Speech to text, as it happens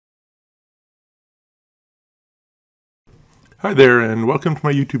Hi there and welcome to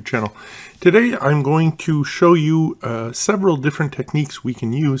my YouTube channel. Today I'm going to show you several different techniques we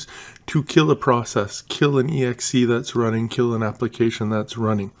can use to kill a process, kill an exe that's running, kill an application that's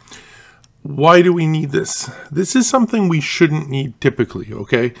running. Why do we need this? This is something we shouldn't need typically,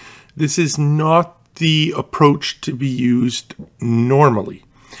 okay? This is not the approach to be used normally.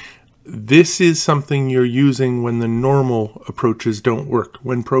 This is something you're using when the normal approaches don't work,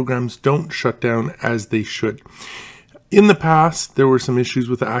 when programs don't shut down as they should. In the past, there were some issues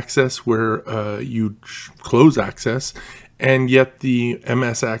with access where you'd close access, and yet the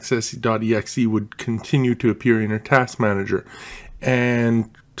msaccess.exe would continue to appear in your task manager. And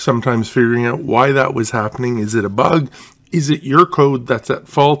sometimes figuring out why that was happening. Is it a bug? Is it your code that's at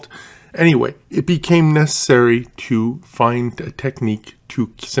fault? Anyway, it became necessary to find a technique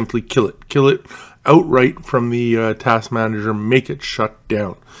to simply kill it. Kill it outright from the task manager, make it shut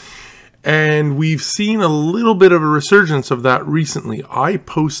down. And we've seen a little bit of a resurgence of that recently. I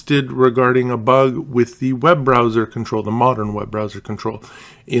posted regarding a bug with the web browser control, the modern web browser control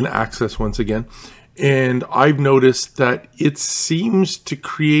in Access once again. And I've noticed that it seems to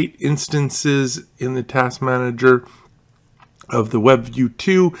create instances in the task manager of the web view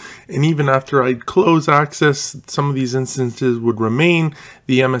 2, and even after I'd close access, some of these instances would remain.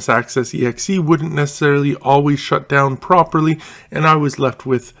 The msaccess.exe wouldn't necessarily always shut down properly, and I was left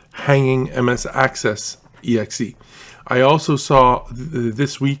with hanging msaccess.exe. I also saw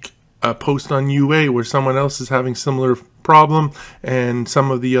this week a post on UA where someone else is having similar problem, and some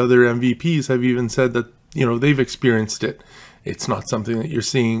of the other MVPs have even said that, you know, they've experienced it. It's not something that you're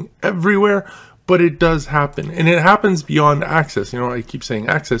seeing everywhere, but it does happen, and it happens beyond Access. You know, I keep saying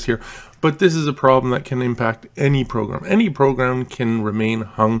Access here, but this is a problem that can impact any program. Any program can remain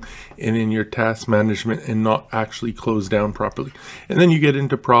hung in your task management and not actually close down properly. And then you get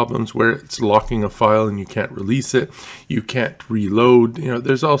into problems where it's locking a file and you can't release it, you can't reload. You know,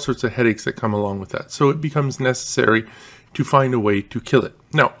 there's all sorts of headaches that come along with that. So it becomes necessary to find a way to kill it.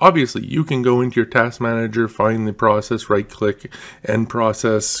 Now, obviously, you can go into your task manager, find the process, right-click, end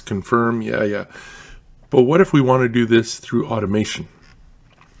process, confirm, yeah. But what if we want to do this through automation?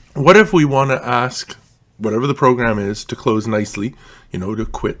 What if we want to ask whatever the program is to close nicely, you know, to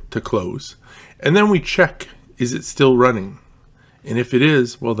quit, to close, and then we check, is it still running? And if it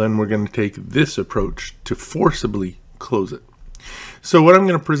is, well, then we're going to take this approach to forcibly close it. So what I'm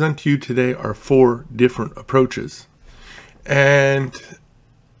going to present to you today are 4 different approaches. And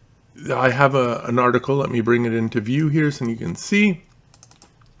I have an article. Let me bring it into view here so you can see.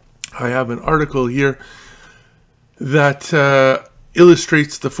 I have an article here that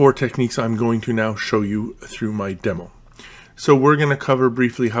illustrates the 4 techniques I'm going to now show you through my demo. So we're going to cover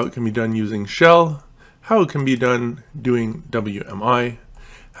briefly how it can be done using shell, how it can be done doing WMI,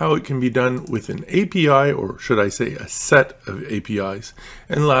 how it can be done with an API, or should I say a set of APIs,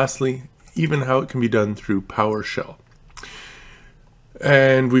 and lastly, even how it can be done through PowerShell.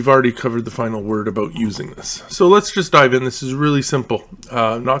 And we've already covered the final word about using this. So let's just dive in. This is really simple,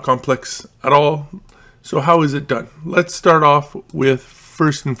 not complex at all. So how is it done? Let's start off with,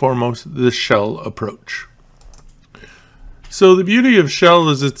 first and foremost, the shell approach. So the beauty of shell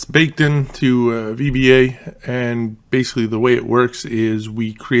is it's baked into VBA, and basically the way it works is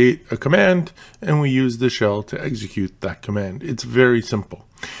we create a command and we use the shell to execute that command. It's very simple.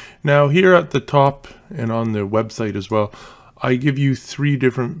 Now here at the top and on the website as well, I give you 3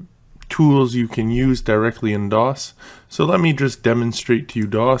 different tools you can use directly in DOS. So let me just demonstrate to you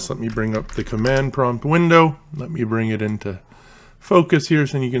DOS. Let me bring up the command prompt window. Let me bring it into focus here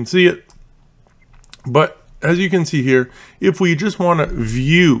so you can see it. But as you can see here, if we just want to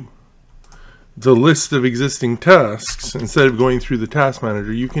view the list of existing tasks, instead of going through the task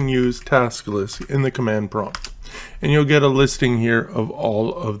manager, you can use task list in the command prompt. And you'll get a listing here of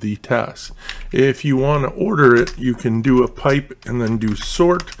all of the tasks. If you want to order it, you can do a pipe and then do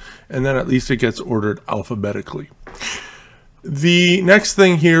sort, and then at least it gets ordered alphabetically. The next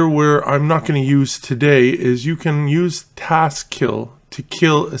thing here, where I'm not going to use today, is you can use task kill to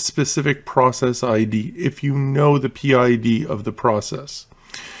kill a specific process ID if you know the PID of the process.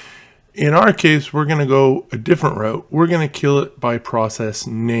 In our case, we're going to go a different route. We're going to kill it by process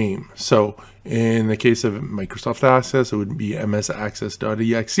name. So in the case of Microsoft Access, it would be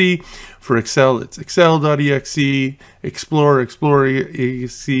msaccess.exe. For Excel, it's excel.exe,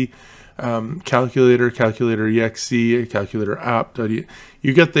 explorer.exe, calculator.exe, calculator app.exe.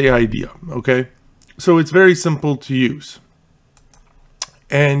 You get the idea, okay? So it's very simple to use.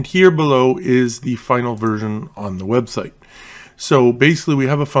 And here below is the final version on the website. So basically we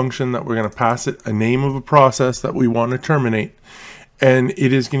have a function that we're going to pass it a name of a process that we want to terminate, and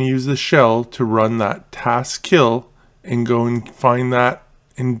it is going to use the shell to run that task kill and go and find that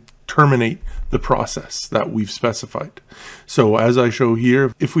and terminate the process that we've specified. So as I show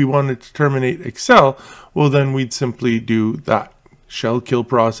here, if we wanted to terminate Excel, well, then we'd simply do that shell kill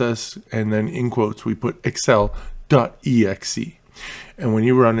process, and then in quotes we put excel.exe, and when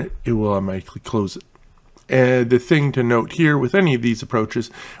you run it, it will automatically close it. And the thing to note here with any of these approaches,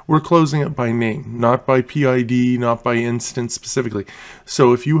 we're closing it by name, not by PID, not by instance specifically.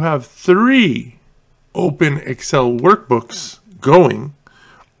 So if you have 3 open Excel workbooks going,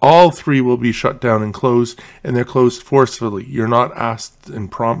 all 3 will be shut down and closed, and they're closed forcefully. You're not asked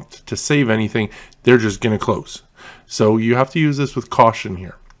and prompted to save anything. They're just going to close. So you have to use this with caution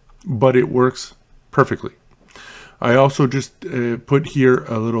here, but it works perfectly. I also just put here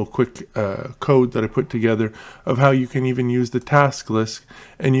a little quick code that I put together of how you can even use the task list,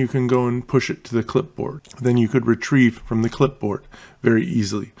 and you can go and push it to the clipboard. Then you could retrieve from the clipboard very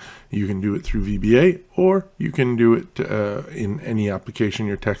easily. You can do it through VBA, or you can do it in any application,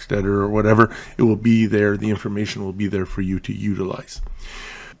 your text editor or whatever. It will be there. The information will be there for you to utilize.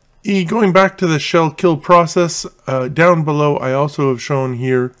 Going back to the shell kill process, down below I also have shown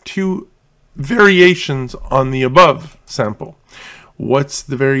here 2 variations on the above sample. What's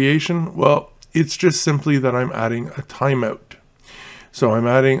the variation? Well, it's just simply that I'm adding a timeout. So I'm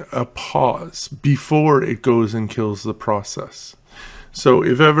adding a pause before it goes and kills the process. So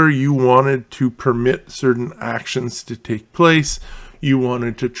if ever you wanted to permit certain actions to take place, you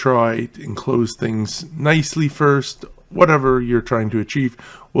wanted to try and close things nicely first, whatever you're trying to achieve,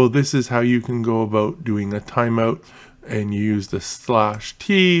 well, this is how you can go about doing a timeout, and you use the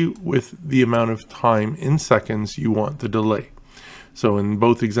 /t with the amount of time in seconds you want the delay. So in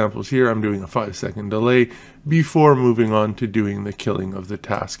both examples here, I'm doing a 5-second delay before moving on to doing the killing of the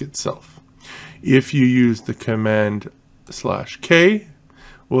task itself. If you use the command /k,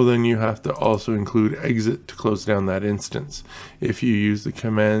 well, then you have to also include exit to close down that instance. If you use the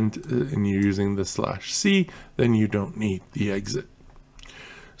command and you're using the /c, then you don't need the exit.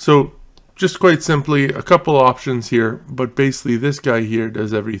 So just quite simply, a couple options here, but basically this guy here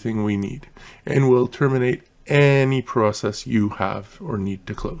does everything we need and will terminate any process you have or need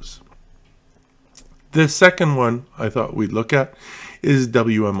to close. The second one I thought we'd look at is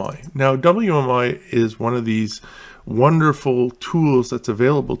WMI. Now, WMI is one of these wonderful tools that's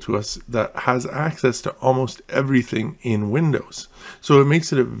available to us that has access to almost everything in Windows. So it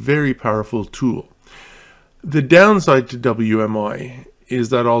makes it a very powerful tool. The downside to WMI is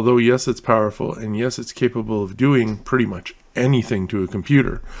that although yes, it's powerful and yes, it's capable of doing pretty much anything to a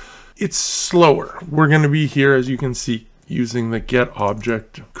computer, it's slower. We're going to be here, as you can see, using the get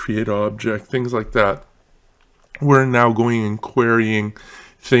object, create object, things like that. We're now going and querying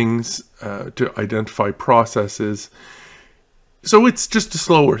things to identify processes. So it's just a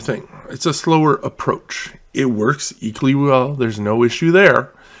slower thing. It's a slower approach. It works equally well. There's no issue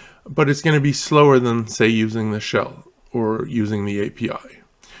there, but it's going to be slower than, say, using the shell or using the API.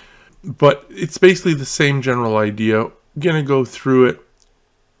 But it's basically the same general idea. Going to go through it,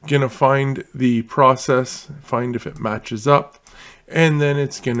 going to find the process, find if it matches up, and then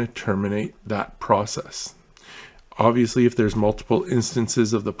it's going to terminate that process. Obviously, if there's multiple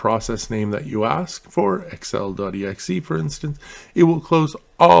instances of the process name that you ask for, excel.exe for instance, it will close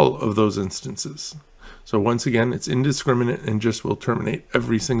all of those instances. So once again, it's indiscriminate and just will terminate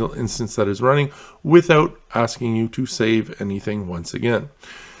every single instance that is running without asking you to save anything once again.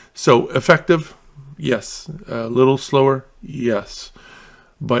 So effective, yes. A little slower, yes.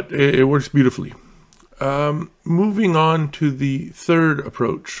 But it works beautifully. Moving on to the third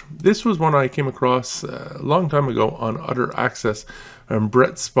approach. This was one I came across a long time ago on Utter Access from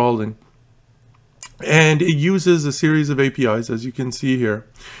Brett Spalding. And it uses a series of APIs, as you can see here.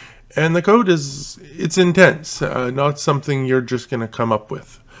 And the code it's intense, not something you're just going to come up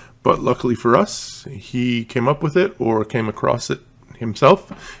with. But luckily for us, he came up with it or came across it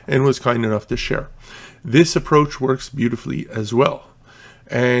himself and was kind enough to share. This approach works beautifully as well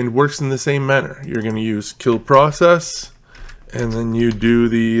and works in the same manner. You're going to use kill process, and then you do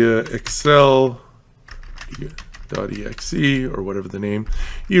the excel.exe or whatever the name.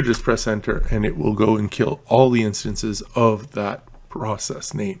 You just press enter and it will go and kill all the instances of that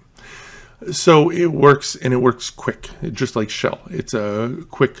process name. So it works, and it works quick, just like shell. It's a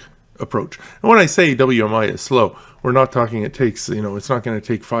quick approach. And when I say WMI is slow, we're not talking it takes, it's not going to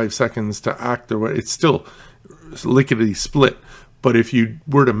take 5 seconds to act, or what. It's still lickety split. But if you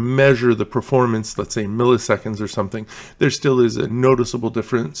were to measure the performance, let's say milliseconds or something, there still is a noticeable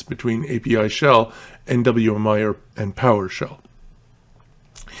difference between API shell and WMI and PowerShell.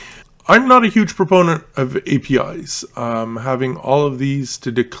 I'm not a huge proponent of APIs. Having all of these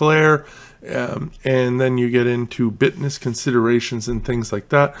to declare and then you get into bitness considerations and things like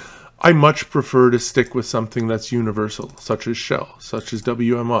that. I much prefer to stick with something that's universal, such as shell, such as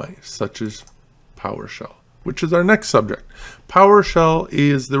WMI, such as PowerShell, which is our next subject. PowerShell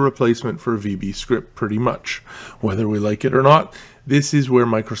is the replacement for VB script, pretty much. Whether we like it or not, this is where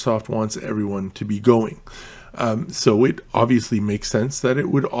Microsoft wants everyone to be going. So it obviously makes sense that it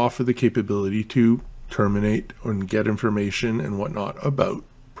would offer the capability to terminate and get information and whatnot about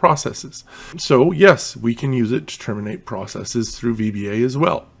processes. So yes, we can use it to terminate processes through VBA as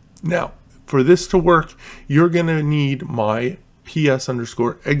well. Now, for this to work, you're going to need my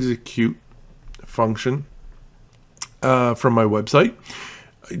ps_execute function from my website.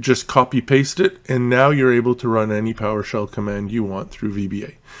 Just copy paste it, and now you're able to run any PowerShell command you want through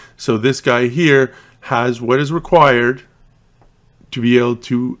VBA. So this guy here has what is required to be able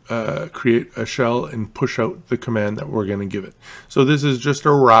to create a shell and push out the command that we're going to give it. So this is just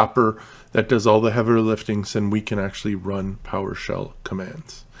a wrapper that does all the heavy lifting, and we can actually run PowerShell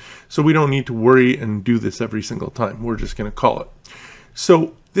commands. So we don't need to worry and do this every single time. We're just going to call it.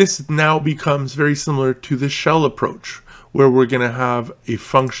 So this now becomes very similar to the shell approach, where we're going to have a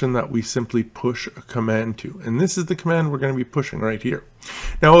function that we simply push a command to. And this is the command we're going to be pushing right here.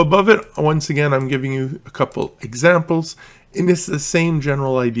 Now above it, once again, I'm giving you a couple examples, and it's the same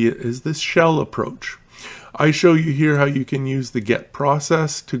general idea as this shell approach. I show you here how you can use the get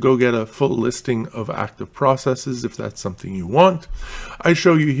process to go get a full listing of active processes if that's something you want. I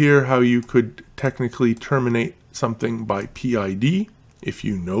show you here how you could technically terminate something by PID if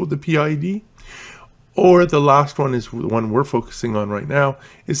you know the PID. Or the last one is the one we're focusing on right now,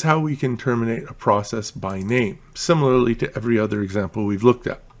 is how we can terminate a process by name, similarly to every other example we've looked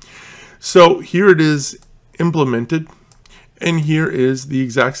at. So here it is implemented, and here is the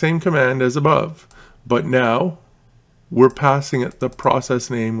exact same command as above, but now we're passing it the process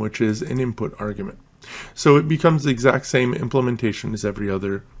name, which is an input argument. So it becomes the exact same implementation as every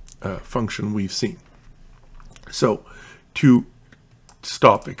other function we've seen. So to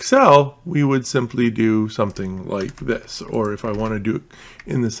stop Excel, we would simply do something like this. Or if I want to do it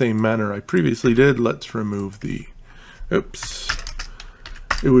in the same manner I previously did, let's remove the, oops,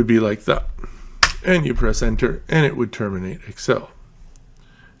 it would be like that. And you press enter and it would terminate Excel.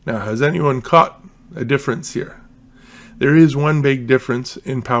 Now, has anyone caught a difference here? There is one big difference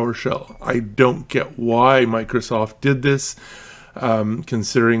in PowerShell. I don't get why Microsoft did this.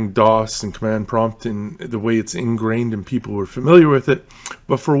 Considering DOS and command prompt and the way it's ingrained and people were familiar with it.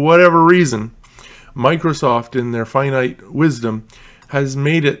 But for whatever reason, Microsoft in their finite wisdom has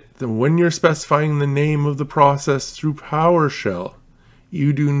made it that when you're specifying the name of the process through PowerShell,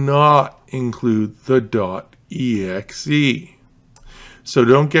 you do not include the .exe. So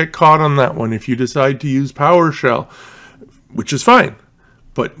don't get caught on that one if you decide to use PowerShell, which is fine.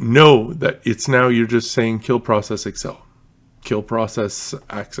 But know that it's now you're just saying kill process Excel. Kill process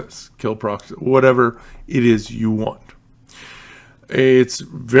access, kill process, whatever it is you want. It's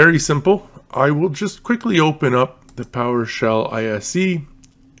very simple. I will just quickly open up the PowerShell ISE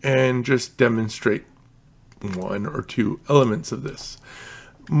and just demonstrate one or two elements of this.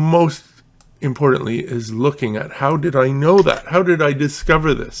 Most importantly is looking at how did I know that? How did I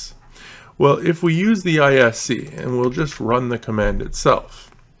discover this? Well, if we use the ISE and we'll just run the command itself.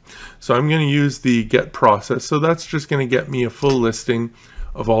 So I'm going to use the get process. So that's just going to get me a full listing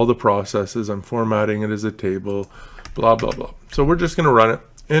of all the processes. I'm formatting it as a table, blah, blah, blah. So we're just going to run it,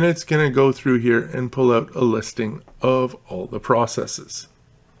 and it's going to go through here and pull out a listing of all the processes.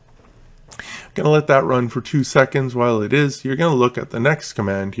 I'm going to let that run for 2 seconds. While it is, you're going to look at the next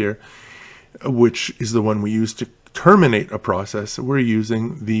command here, which is the one we use to terminate a process. We're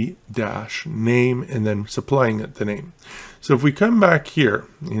using the -name and then supplying it the name. So if we come back here,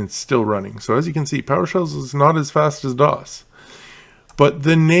 and it's still running. So as you can see, PowerShell is not as fast as DOS. But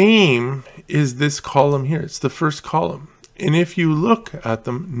the name is this column here. It's the first column. And if you look at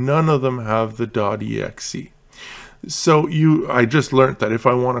them, none of them have the .exe. So I just learned that if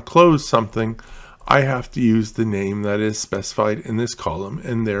I want to close something, I have to use the name that is specified in this column,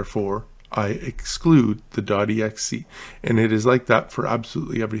 and therefore I exclude the .exe. And it is like that for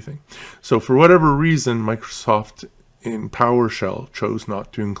absolutely everything. So for whatever reason, Microsoft in PowerShell chose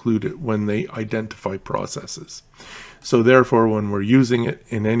not to include it when they identify processes. So therefore, when we're using it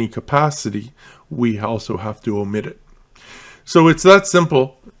in any capacity, we also have to omit it. So it's that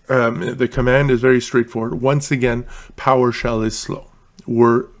simple. The command is very straightforward. Once again, PowerShell is slow.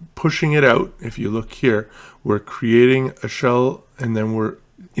 We're pushing it out. If you look here, we're creating a shell and then we're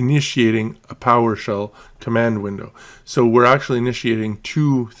initiating a PowerShell command window. So we're actually initiating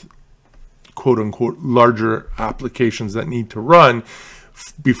two quote-unquote larger applications that need to run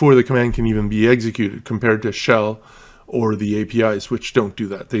before the command can even be executed, compared to shell or the APIs, which don't do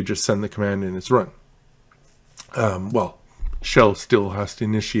that. They just send the command and it's run. Well, shell still has to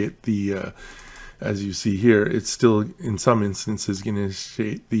initiate the, as you see here, it's still in some instances going to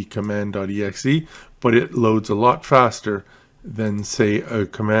initiate the command.exe, but it loads a lot faster than, say, a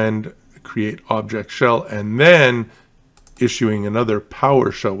command create object shell and then issuing another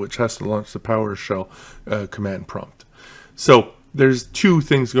PowerShell, which has to launch the PowerShell command prompt. So there's two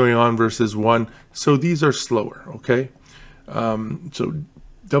things going on versus one. So these are slower, okay? So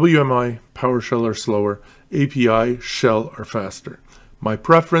WMI, PowerShell are slower. API, shell are faster. My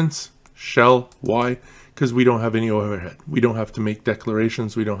preference, shell. Why? Because we don't have any overhead. We don't have to make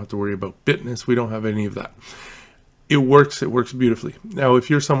declarations. We don't have to worry about bitness. We don't have any of that. It works beautifully. Now, if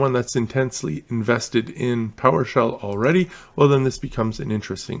you're someone that's intensely invested in PowerShell already, well, then this becomes an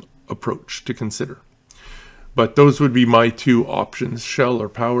interesting approach to consider. But those would be my two options, shell or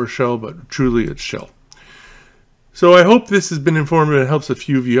PowerShell, but truly it's shell. So I hope this has been informative and helps a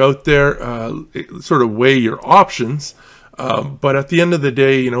few of you out there sort of weigh your options. But at the end of the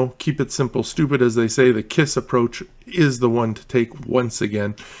day, you know, keep it simple, stupid, as they say. The KISS approach is the one to take once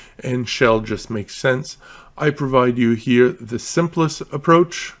again, and shell just makes sense. I provide you here the simplest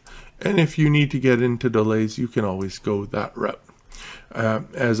approach, and if you need to get into delays, you can always go that route.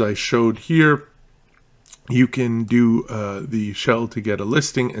 As I showed here, you can do the shell to get a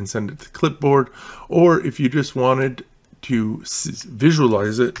listing and send it to clipboard, or if you just wanted to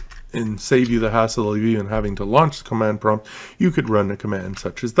visualize it and save you the hassle of even having to launch the command prompt, you could run a command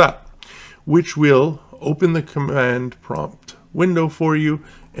such as that, which will open the command prompt window for you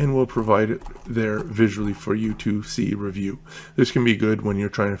and will provide it there visually for you to see, review. This can be good when you're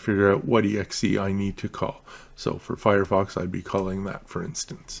trying to figure out what exe I need to call. So for Firefox, I'd be calling that, for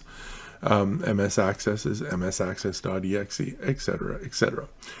instance. MS Access is msaccess.exe, etc., etc.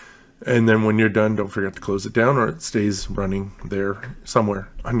 And then when you're done, don't forget to close it down, or it stays running there somewhere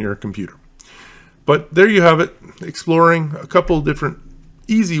on your computer. But there you have it, exploring a couple different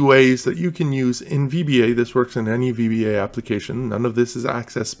easy ways that you can use in VBA. This works in any VBA application. None of this is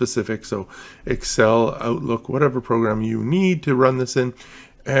Access specific, so Excel, Outlook, whatever program you need to run this in,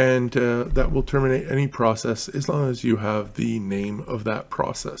 and that will terminate any process as long as you have the name of that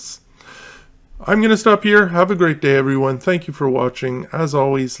process. I'm going to stop here. Have a great day, everyone. Thank you for watching. As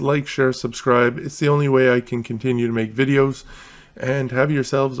always, like, share, subscribe. It's the only way I can continue to make videos. And have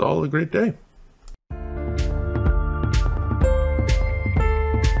yourselves all a great day.